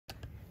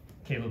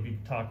Caleb,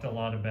 you've talked a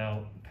lot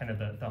about kind of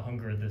the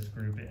hunger of this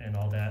group and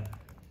all that.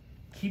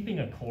 Keeping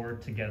a core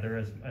together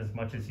as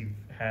much as you've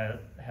had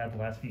the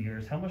last few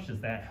years, how much does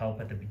that help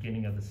at the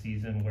beginning of the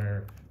season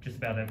where just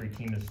about every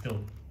team is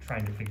still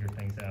trying to figure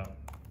things out?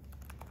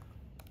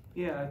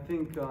 Yeah, I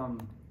think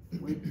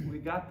we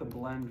got the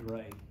blend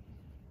right,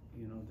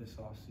 this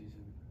off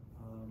season.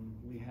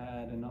 We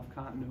had enough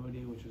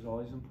continuity, which is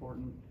always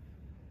important,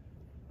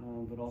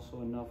 but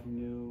also enough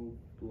new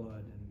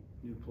blood and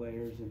new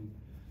players. And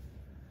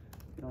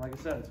like I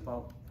said, it's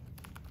about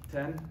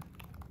 10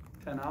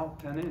 out,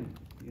 10 in,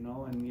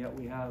 and yet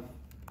we have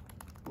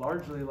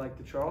largely, like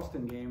the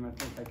Charleston game, I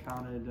think I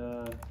counted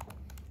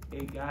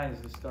 8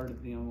 guys that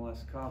started the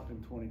MLS Cup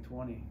in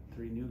 2020,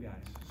 3 new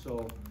guys.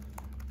 So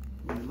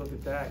when you look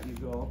at that, you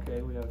go,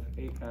 okay, we have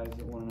 8 guys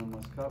that won an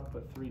MLS Cup,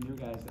 but 3 new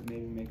guys that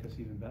maybe make us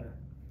even better.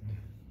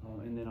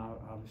 And then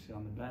obviously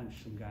on the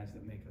bench, some guys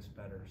that make us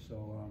better.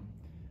 So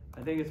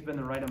I think it's been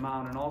the right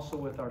amount. And also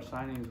with our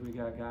signings, we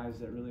got guys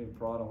that really have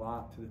brought a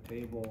lot to the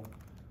table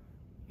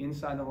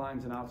inside the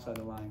lines and outside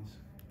the lines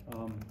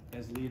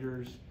as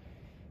leaders.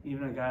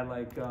 Even a guy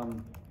like,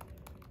 Jaleel,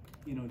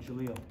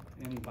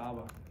 Annie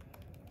Baba,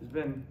 has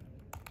been,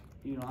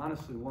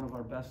 honestly, one of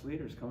our best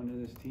leaders coming to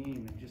this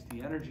team, and just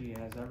the energy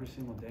he has every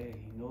single day.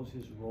 He knows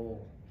his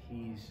role.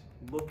 He's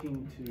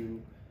looking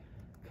to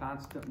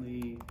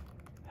constantly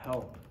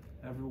help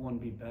everyone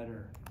be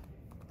better.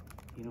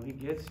 He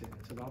gets it.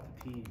 It's about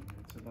the team.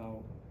 It's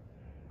about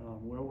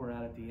where we're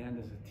at the end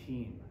as a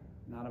team,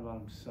 not about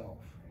himself.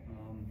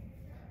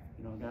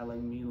 A guy like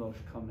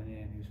Milos coming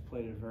in, who's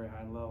played at a very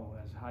high level,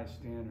 has high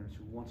standards,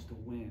 who wants to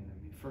win. I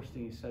mean, first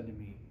thing he said to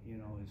me,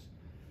 is,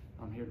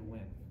 "I'm here to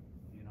win.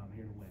 I'm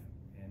here to win."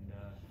 And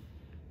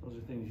those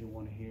are things you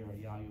want to hear.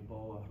 Yayu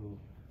Boa, who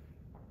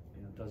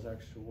does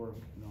extra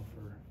work,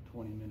 for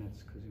 20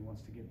 minutes because he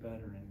wants to get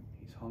better, and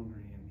he's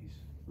hungry, and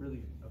he's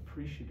really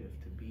appreciative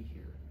to be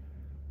here.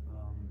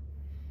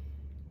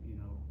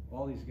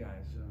 All these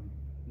guys.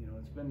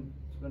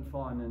 It's been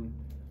fun, and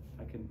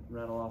I can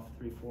rattle off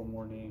 3-4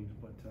 more names,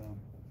 but it's a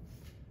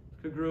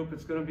good group.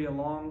 It's going to be a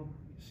long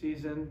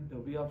season.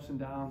 There'll be ups and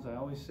downs. I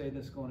always say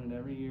this going into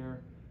every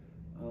year.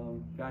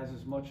 Guys,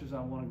 as much as I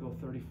want to go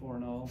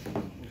 34-0,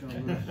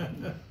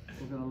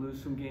 we're going to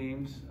lose some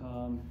games,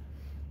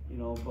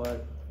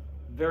 but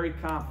very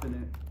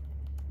confident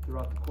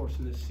throughout the course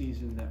of this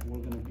season that we're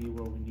going to be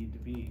where we need to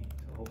be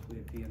to hopefully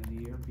at the end of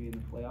the year be in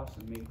the playoffs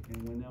and win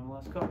the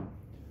MLS Cup.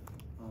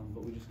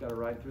 But we just got to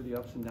ride through the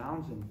ups and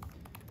downs, and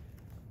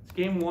it's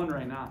game 1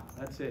 right now.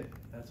 That's it.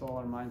 That's all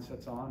our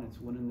mindset's on. It's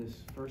winning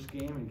this first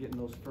game and getting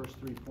those first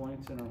 3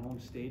 points in our home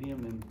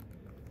stadium and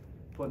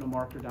putting a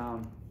marker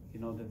down,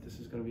 that this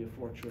is going to be a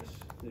fortress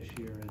this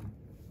year, and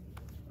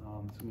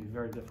it's going to be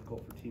very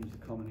difficult for teams to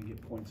come in and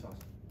get points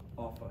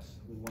off us.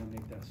 We want to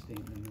make that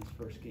statement in this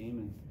first game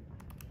and,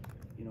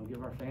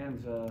 give our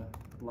fans a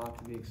lot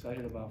to be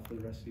excited about for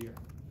the rest of the year.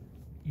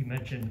 You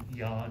mentioned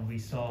Jan. We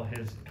saw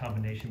his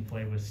combination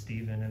play with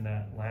Steven in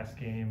that last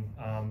game.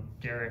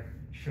 Derek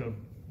showed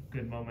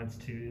good moments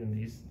too in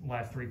these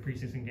last 3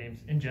 preseason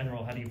games. In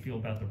general, how do you feel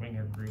about the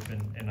winger group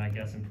and I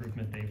guess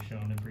improvement they've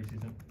shown in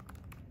preseason?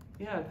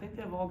 Yeah, I think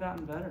they've all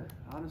gotten better,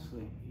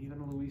 honestly.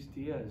 Even Luis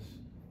Diaz,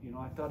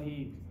 I thought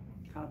he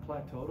kind of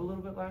plateaued a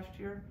little bit last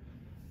year,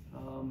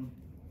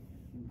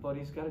 but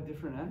he's got a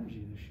different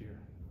energy this year.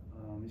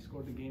 He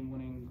scored the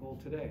game-winning goal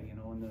today, in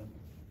the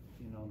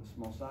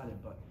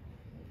small-sided, but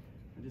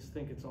I just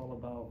think it's all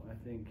about, I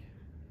think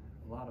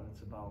a lot of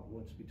it's about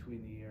what's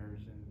between the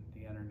ears and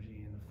the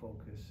energy and the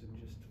focus and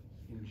just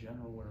in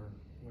general where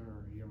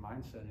your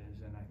mindset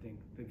is. And I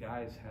think the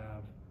guys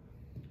have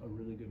a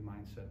really good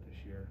mindset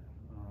this year.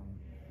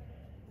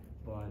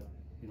 But,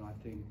 I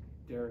think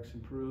Derek's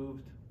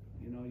improved.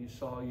 You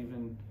saw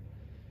even,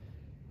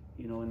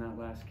 in that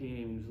last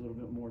game, he was a little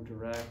bit more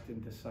direct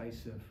and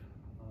decisive.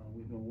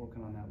 We've been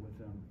working on that with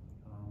him.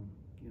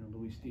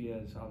 Luis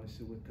Diaz,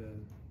 obviously, with the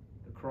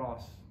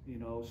cross,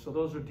 so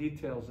those are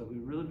details that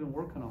we've really been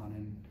working on,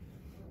 and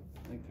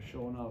I think they're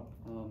showing up.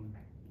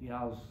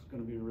 Yao's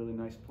going to be a really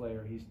nice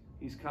player.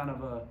 He's kind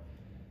of a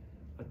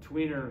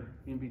tweener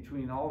in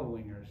between all the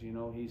wingers.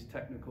 He's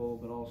technical,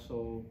 but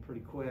also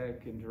pretty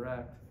quick and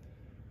direct.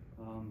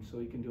 So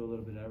he can do a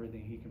little bit of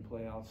everything. He can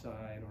play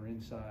outside or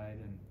inside,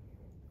 and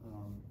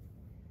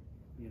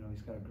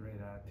he's got a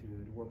great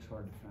attitude. Works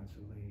hard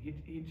defensively.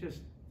 He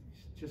just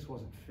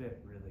wasn't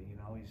fit really.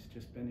 He's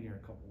just been here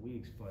a couple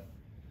weeks, but I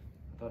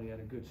thought he had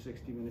a good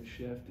 60-minute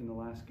shift in the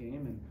last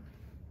game, and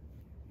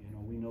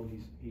we know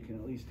he can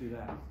at least do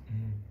that.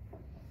 Mm-hmm.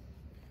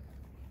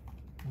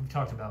 We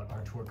talked about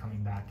our tour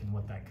coming back and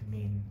what that could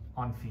mean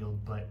on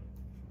field, but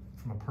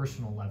from a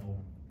personal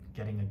level,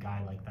 getting a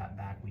guy like that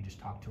back, we just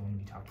talked to him.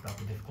 We talked about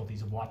the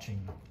difficulties of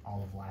watching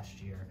all of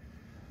last year.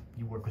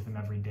 You work with him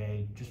every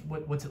day. Just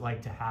what's it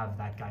like to have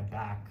that guy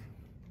back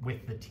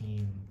with the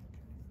team,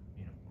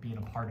 being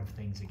a part of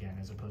things again,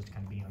 as opposed to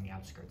kind of being on the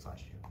outskirts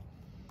last year?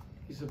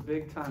 He's a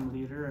big-time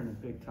leader and a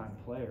big-time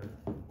player.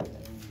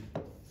 And,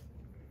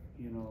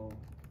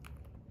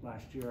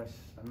 last year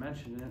I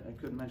mentioned it. I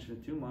couldn't mention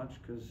it too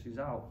much because he's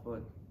out,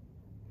 but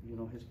You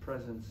know, his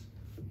presence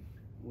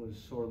was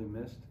sorely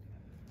missed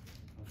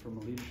from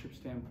a leadership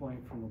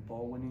standpoint, from a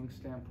ball winning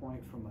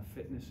standpoint, from a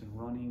fitness and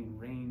running and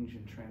range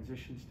and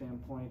transition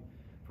standpoint,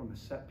 from a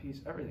set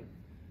piece, everything.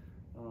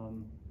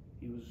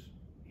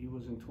 He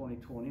was in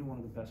 2020 one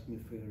of the best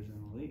midfielders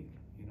in the league.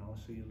 You know,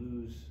 so you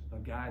lose a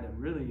guy that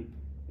really,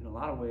 in a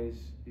lot of ways,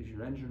 is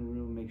your engine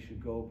room, makes you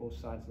go both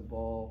sides of the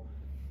ball,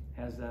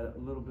 has that a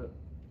little bit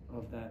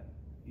of that,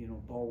 you know,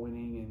 ball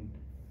winning and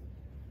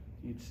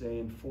you'd say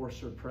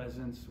enforcer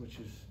presence, which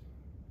is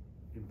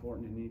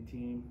important in any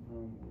team.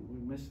 We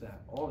missed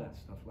all that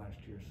stuff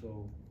last year.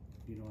 So,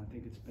 you know, I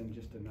think it's been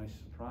just a nice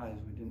surprise.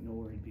 We didn't know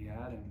where he'd be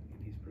at, and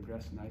he's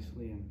progressed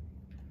nicely, and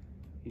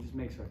he just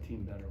makes our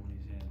team better when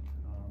he's in.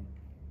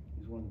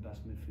 He's one of the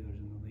best midfielders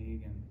in the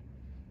league, and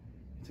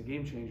it's a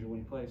game changer when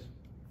he plays.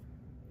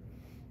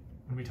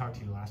 When we talked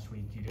to you last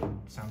week, you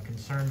didn't sound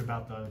concerned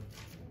about the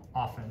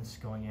offense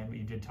going in, but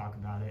you did talk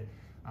about it.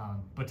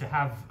 But to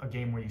have a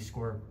game where you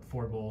score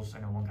 4 goals, I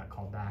know one got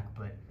called back,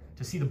 but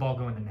to see the ball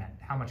go in the net,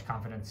 how much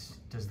confidence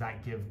does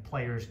that give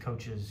players,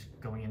 coaches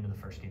going into the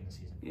first game of the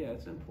season? Yeah,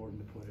 it's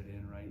important to put it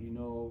in, right? You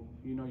know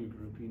your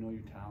group, you know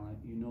your talent,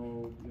 you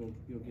know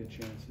you'll get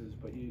chances,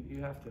 but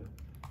you have to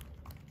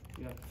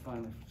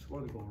finally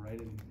score the goal, right?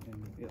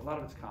 And a lot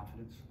of it's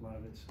confidence, a lot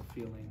of it's a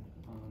feeling.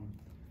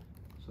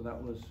 So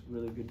that was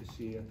really good to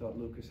see. I thought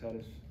Lucas had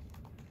his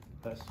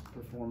best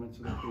performance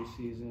of the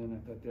preseason.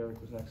 I thought Derek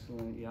was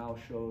excellent. Yao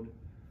showed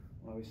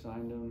why we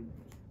signed him.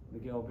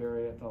 Miguel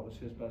Berry, I thought, was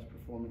his best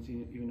performance,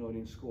 even though he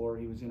didn't score.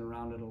 He was in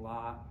around it a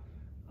lot.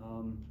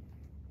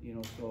 You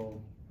know, so,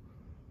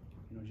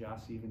 you know,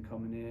 Jossie even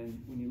coming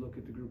in. When you look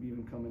at the group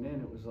even coming in,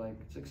 it was like,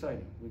 it's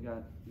exciting. We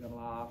got a lot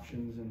of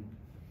options, and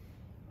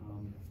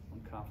I'm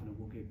confident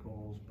we'll get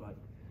goals. But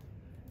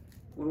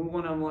when we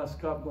won MLS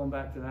Cup, going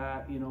back to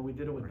that, you know, we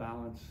did it with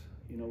balance.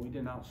 You know, we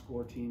didn't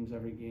outscore teams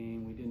every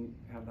game. We didn't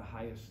have the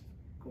highest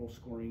goal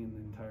scoring in the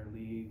entire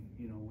league.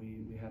 You know,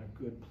 we had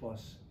a good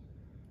plus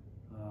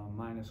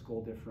minus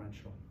goal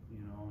differential, you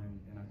know,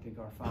 and I think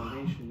our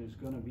foundation is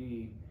going to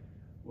be,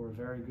 we're a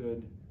very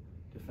good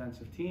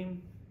defensive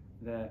team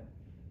that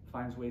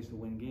finds ways to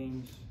win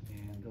games,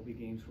 and there'll be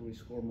games where we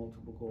score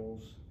multiple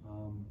goals.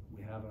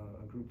 We have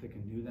a group that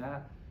can do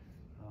that,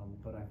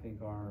 but I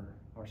think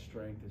our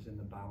strength is in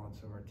the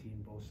balance of our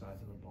team, both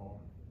sides of the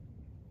ball.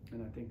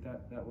 And I think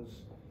that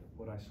was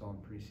what I saw in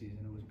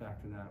preseason. It was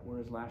back to that.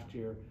 Whereas last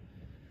year,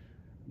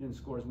 we didn't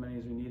score as many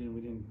as we needed.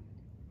 We didn't,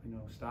 you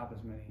know, stop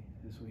as many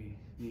as we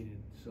needed.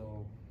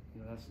 So,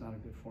 you know, that's not a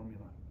good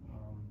formula.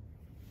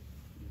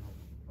 You know,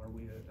 are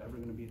we ever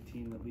going to be a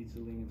team that leads the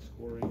league in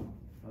scoring?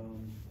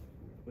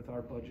 With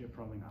our budget,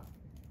 probably not.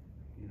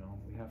 You know,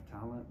 we have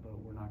talent, but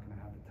we're not going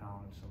to have the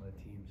talent of some of the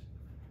teams.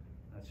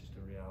 That's just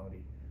a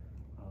reality.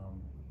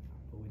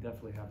 But we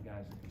definitely have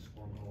guys that can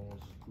score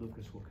goals.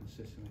 Lucas will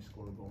consistently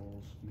score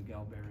goals.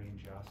 Miguel Berry and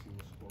Jossie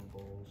will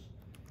score goals.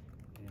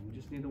 And we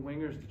just need the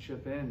wingers to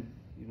chip in,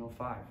 you know,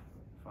 five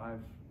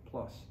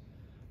plus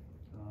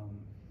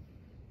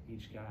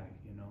each guy,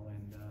 you know,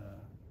 and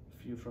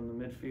a few from the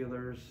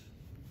midfielders,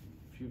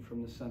 a few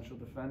from the central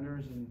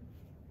defenders, and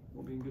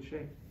we'll be in good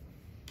shape.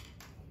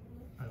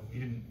 We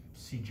didn't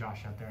see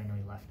Josh out there. I know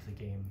he left the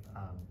game.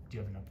 Do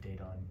you have an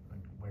update on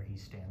where he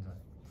stands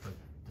for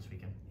this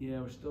weekend? Yeah,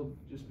 we're still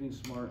just being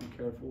smart and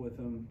careful with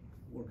him,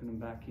 working him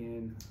back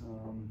in.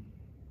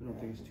 We don't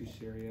think it's too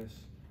serious.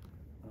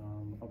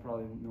 I'll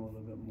probably know a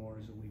little bit more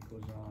as the week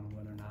goes on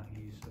whether or not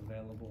he's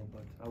available,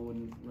 but I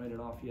wouldn't write it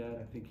off yet.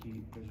 I think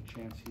there's a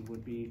chance he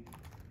would be.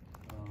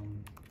 So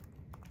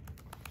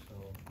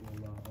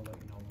I'll let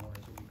you know more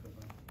as the week goes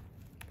on.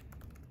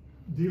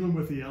 Dealing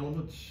with the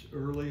elements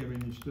early, I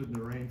mean, you stood in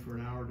the rain for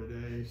an hour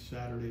today.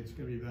 Saturday, it's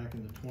going to be back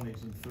in the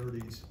 20s and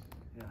 30s.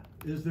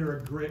 Yeah. Is there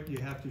a grit you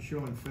have to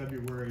show in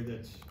February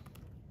that's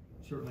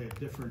certainly a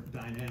different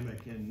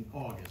dynamic in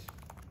August?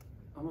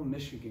 I'm a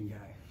Michigan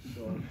guy,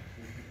 so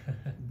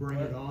bring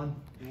it on.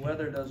 The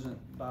weather doesn't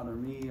bother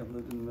me. I've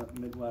lived in the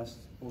Midwest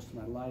most of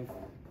my life.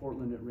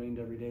 Portland, it rained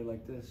every day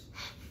like this.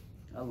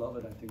 I love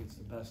it. I think it's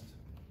the best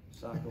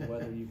soccer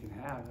weather you can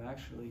have,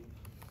 actually.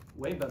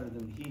 Way better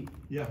than the heat,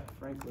 yeah,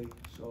 frankly.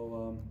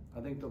 So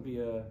I think there'll be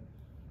an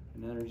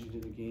energy to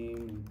the game,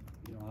 and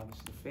you know,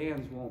 obviously the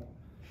fans won't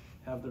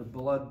have their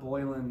blood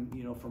boiling,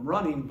 you know, from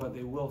running, but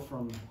they will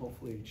from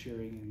hopefully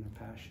cheering and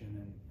their passion.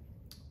 And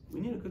we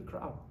need a good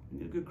crowd. We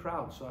need a good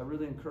crowd. So I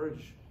really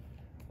encourage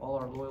all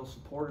our loyal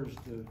supporters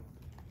to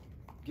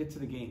get to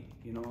the game.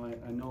 You know,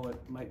 I know it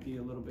might be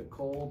a little bit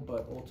cold,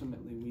 but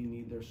ultimately we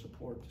need their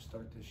support to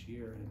start this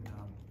year, and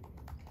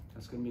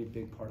that's going to be a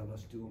big part of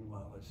us doing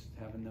well, is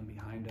having them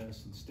behind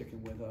us and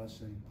sticking with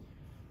us, and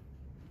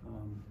you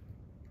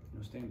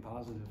know, staying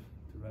positive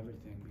through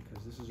everything,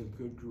 because this is a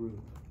good group.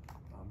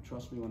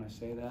 Trust me when I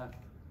say that.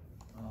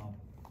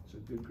 It's a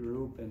good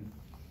group, and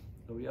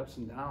there'll be ups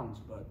and downs,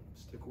 but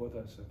stick with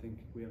us. I think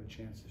we have a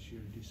chance this year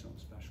to do something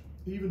special.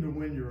 Even to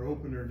win your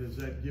opener, does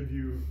that give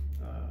you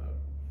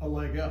a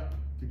leg up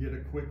to get a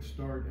quick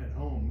start at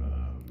home?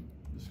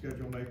 The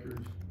schedule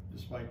makers,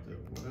 despite the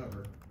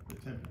whatever the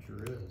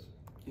temperature is.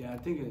 Yeah, I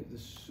think the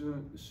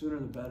sooner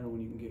the better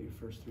when you can get your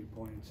first 3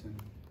 points, and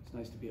it's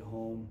nice to be at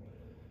home.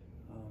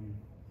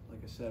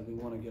 Like I said, we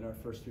want to get our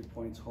first 3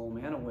 points home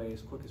and away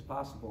as quick as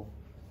possible.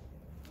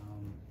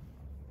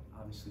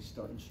 Obviously,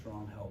 starting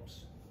strong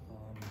helps.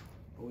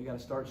 But we got to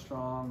start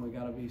strong. We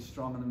got to be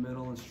strong in the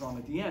middle and strong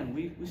at the end.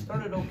 We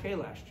started okay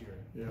last year,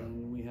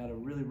 and we had a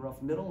really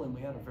rough middle, and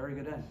we had a very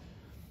good end.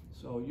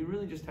 So you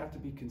really just have to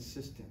be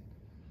consistent.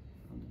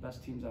 The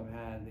best teams I've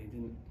had, they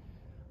didn't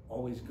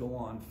always go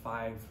on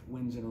 5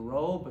 wins in a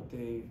row, but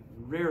they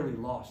rarely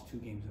lost 2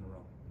 games in a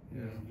row.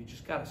 Yeah. You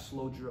just got to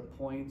slow drip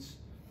points,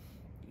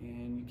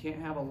 and you can't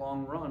have a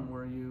long run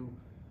where you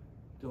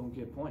don't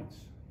get points.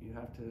 You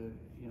have to,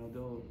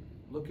 they'll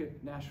look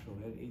at Nashville.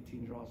 They had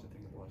 18 draws, I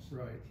think it was.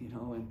 Right.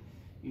 And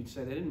you'd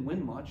say they didn't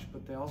win much,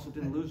 but they also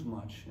didn't lose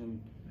much.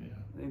 And Yeah.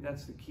 I think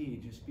that's the key,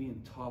 just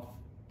being tough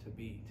to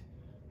beat.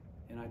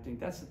 And I think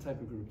that's the type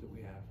of group that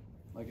we have.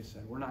 Like I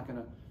said, we're not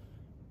gonna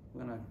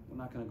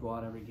go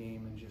out every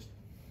game and just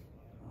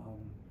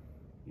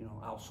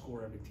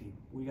outscore every team.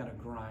 We got to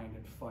grind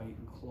and fight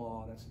and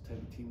claw. That's the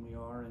type of team we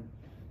are. And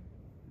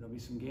there'll be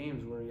some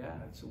games where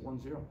it's a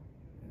 1-0,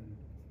 and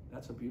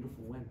that's a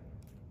beautiful win.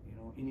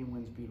 Any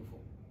win's beautiful.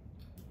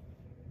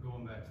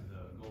 Going back to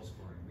the goal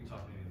scoring, we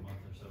talked maybe a month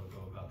or so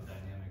ago about the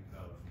dynamic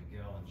of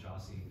Miguel and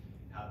Chauncey,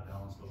 how to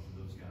balance both of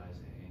those guys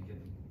and get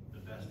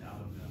the best out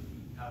of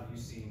them. How have you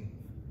seen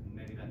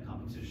maybe that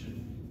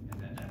competition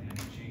and that dynamic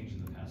change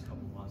in the past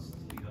couple of months to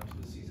lead up to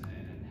the season,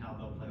 and how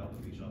they'll play off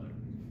of each other?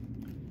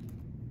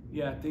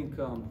 Yeah, I think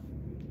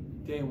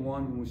day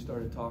one when we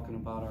started talking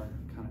about our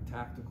kind of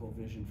tactical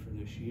vision for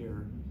this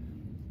year,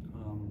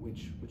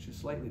 which is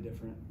slightly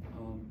different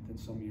than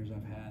some years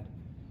I've had,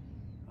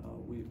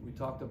 we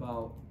talked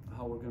about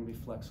how we're going to be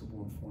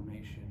flexible in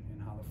formation,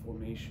 and how the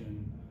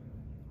formation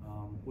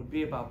would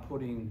be about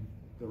putting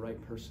the right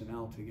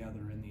personnel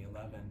together in the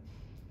 11,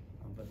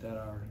 but that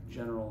our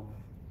general,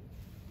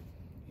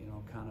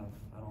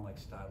 I don't like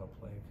style of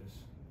play, because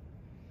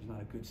there's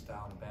not a good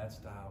style and a bad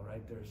style,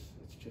 right?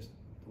 It's just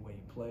the way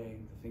you play,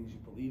 the things you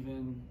believe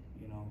in,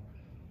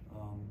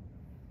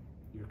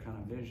 your kind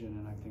of vision,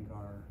 and I think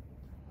our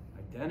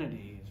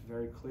identity is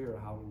very clear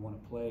how we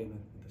want to play,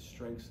 the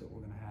strengths that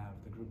we're going to have.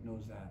 The group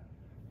knows that.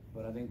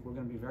 But I think we're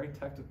going to be very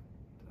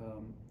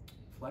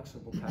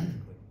flexible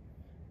tactically.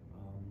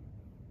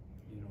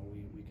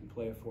 We can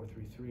play a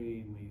 4-3-3,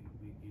 we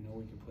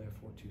can play a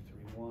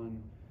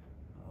 4-2-3-1,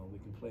 we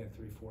can play a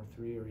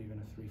 3-4-3 or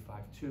even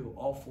a 3-5-2.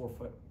 All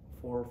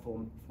four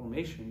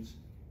formations.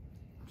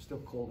 I'm still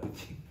cold, I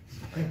think.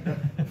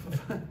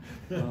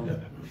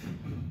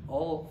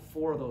 All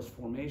 4 of those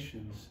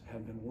formations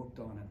have been worked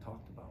on and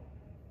talked about.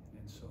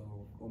 And so,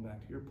 going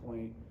back to your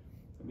point,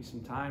 there'll be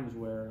some times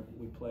where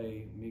we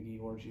play Miggy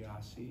or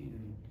Giassi,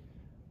 and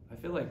I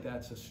feel like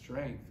that's a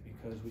strength,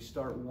 because we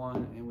start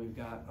one and we've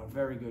got a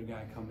very good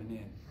guy coming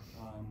in.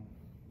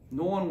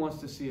 No one wants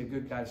to see a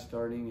good guy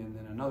starting and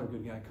then another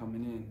good guy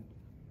coming in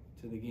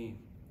to the game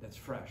that's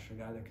fresh, a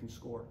guy that can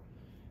score.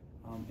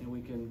 And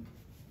we can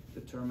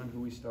determine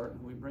who we start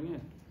and who we bring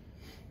in.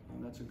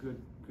 That's a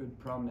good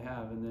problem to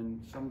have. And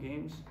then some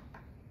games,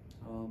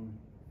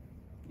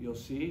 you'll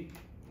see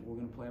we're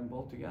going to play them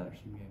both together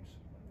some games.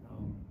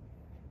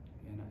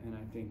 And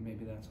I think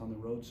maybe that's on the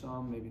road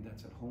some, maybe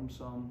that's at home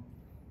some.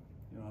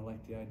 I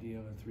like the idea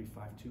of a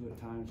 3-5-2 at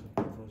times with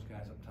both those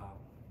guys up top.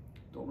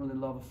 Don't really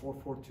love a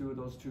 4-4-2 with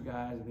those 2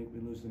 guys. I think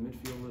we lose the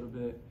midfield a little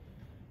bit,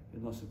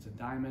 unless it's a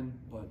diamond.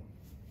 But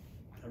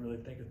I really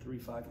think a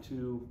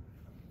 3-5-2,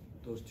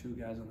 those 2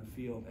 guys on the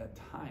field at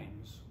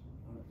times,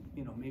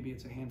 maybe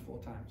it's a handful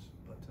of times,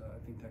 but I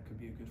think that could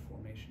be a good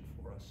formation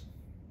for us.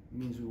 It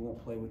means we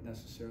won't play with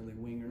necessarily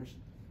wingers.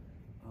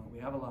 We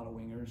have a lot of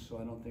wingers, so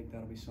I don't think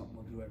that'll be something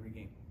we'll do every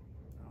game.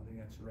 I don't think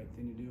that's the right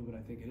thing to do, but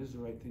I think it is the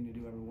right thing to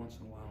do every once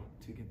in a while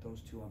to get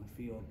those 2 on the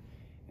field.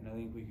 And I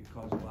think we could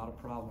cause a lot of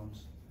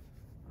problems,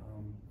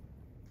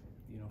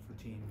 for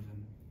teams.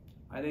 And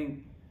I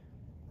think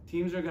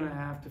teams are going to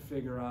have to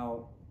figure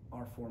out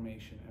our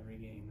formation every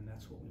game, and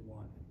that's what we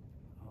want.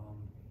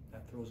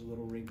 That throws a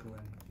little wrinkle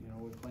in.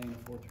 We're playing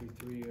a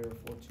 4-3-3 or a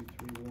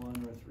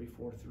 4-2-3-1 or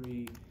a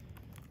 3-4-3.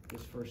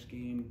 This first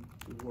game,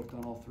 we've worked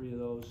on all 3 of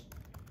those,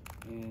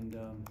 and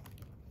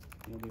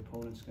the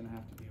opponent's going to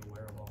have to be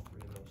aware of all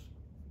 3 of those.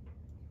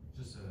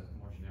 Just a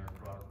more generic,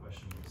 broader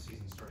question. With the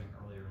season starting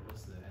earlier,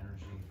 what's the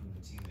energy from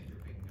the team that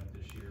you're picking up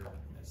this year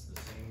that's the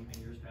same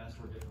in years past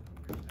or different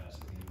from years past?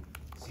 What are you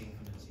seeing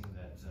from the team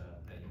that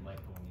you like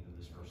going into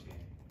this first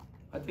game?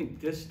 I think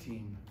this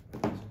team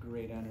has a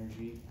great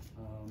energy,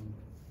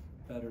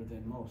 better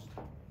than most.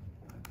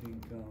 I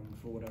think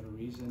for whatever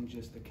reason,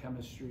 just the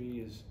chemistry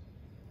is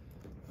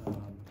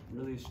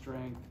really a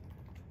strength.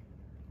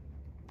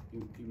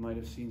 You might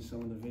have seen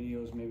some of the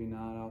videos, maybe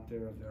not out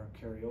there, of our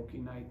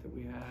karaoke night that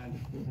we had.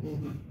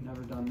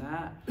 Never done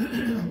that.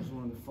 That was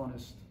one of the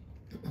funnest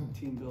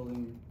team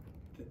building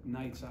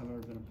nights I've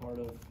ever been a part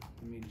of.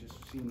 I mean, just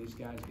seeing these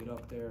guys get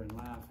up there and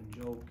laugh and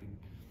joke, and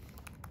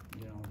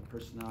the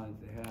personality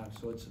that they have.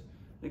 So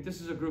I think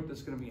this is a group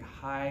that's going to be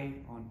high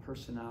on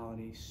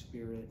personality,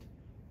 spirit,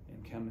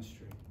 and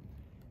chemistry.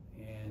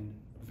 and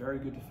a very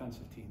good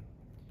defensive team,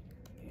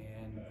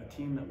 and a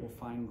team that will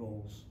find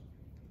goals.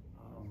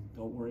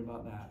 Don't worry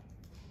about that.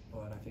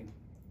 But I think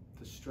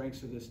the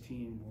strengths of this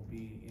team will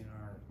be in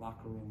our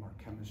locker room, our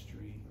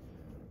chemistry,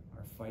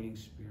 our fighting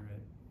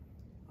spirit,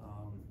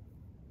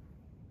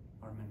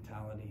 our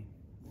mentality.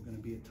 We're going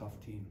to be a tough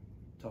team,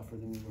 tougher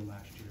than we were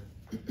last year,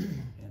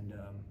 and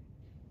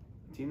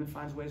a team that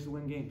finds ways to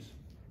win games.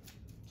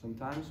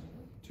 Sometimes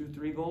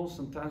 2-3 goals,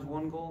 sometimes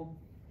 1 goal,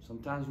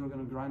 sometimes we're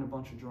going to grind a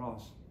bunch of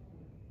draws.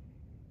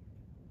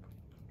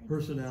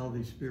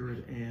 Personality,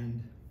 spirit,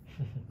 and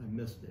I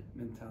missed it.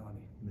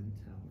 Mentality.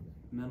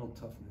 Mental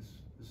toughness.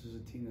 This is a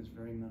team that's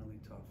very mentally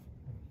tough.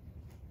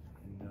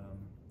 And,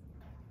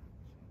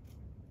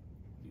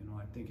 you know,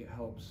 I think it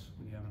helps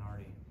when you have an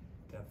Artie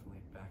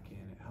definitely back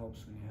in. It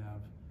helps when you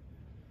have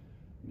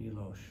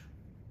Milos,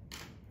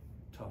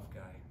 tough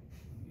guy.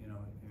 You know,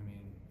 I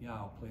mean,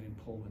 Yao played in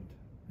Poland.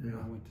 Yeah.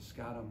 I went to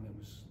Scotland, it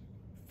was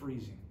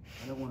freezing.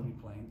 I don't want to be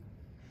playing.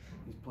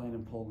 He's playing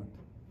in Poland.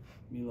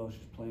 Milos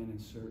is playing in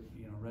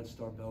Red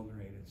Star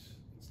Belgrade.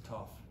 It's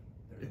tough.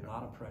 There's a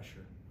lot of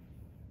pressure.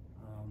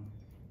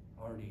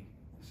 Artie,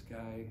 this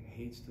guy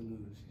hates to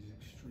lose. He's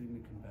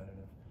extremely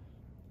competitive.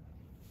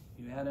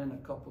 You add in a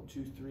couple,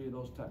 2-3 of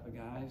those type of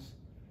guys,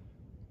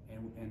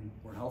 and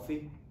we're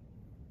healthy,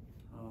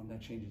 that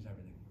changes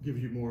everything.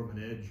 Gives you more of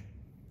an edge.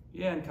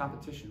 Yeah, and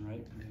competition,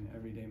 right? I mean,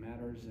 every day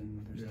matters,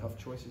 and there's tough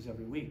choices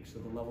every week, so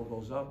the level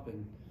goes up,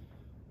 and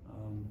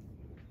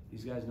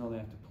these guys know they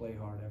have to play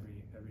hard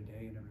every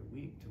day and every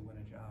week to win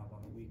a job on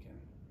a weekend.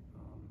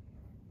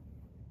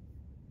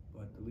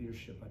 But the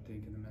leadership, I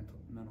think, and the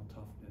mental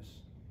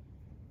toughness.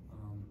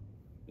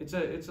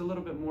 It's a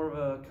little bit more of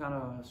a kind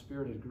of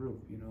spirited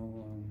group, you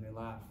know. They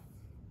laugh,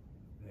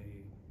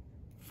 they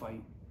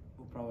fight.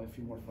 We'll probably have a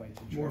few more fights.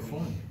 More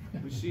fun.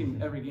 We've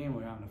seen every game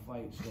we're having a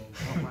fight, so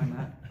I don't mind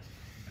that.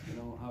 You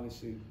know,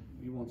 obviously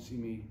you won't see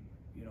me,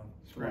 you know,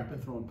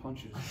 throwing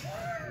punches,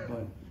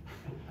 but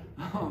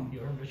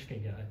You're a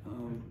Michigan guy.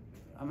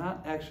 I'm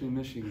not actually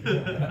Michigan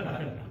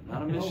guy.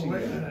 Not a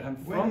Michigan guy. I'm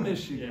from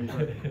Michigan,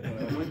 but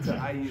I went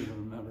to IU,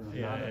 remember?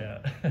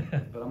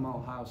 But I'm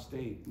Ohio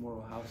State, more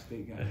Ohio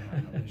State guy than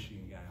I'm a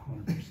Michigan guy,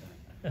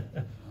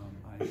 100%.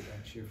 I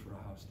cheer for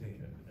Ohio State.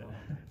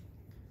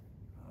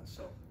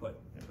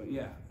 But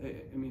yeah,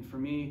 I mean, for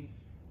me,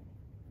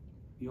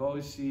 you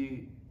always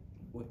see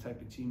what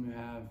type of team you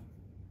have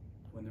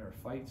when there are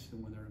fights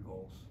and when there are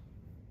goals.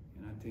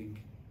 And I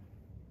think,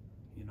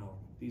 you know,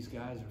 these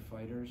guys are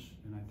fighters,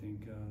 and I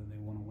think they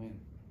want to win.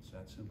 It's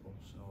that simple.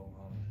 So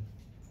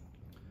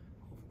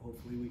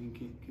hopefully we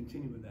can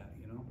continue with that,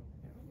 you know?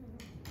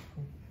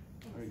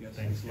 All right, guys.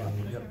 Thanks, a lot.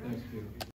 Gavin. Thank you.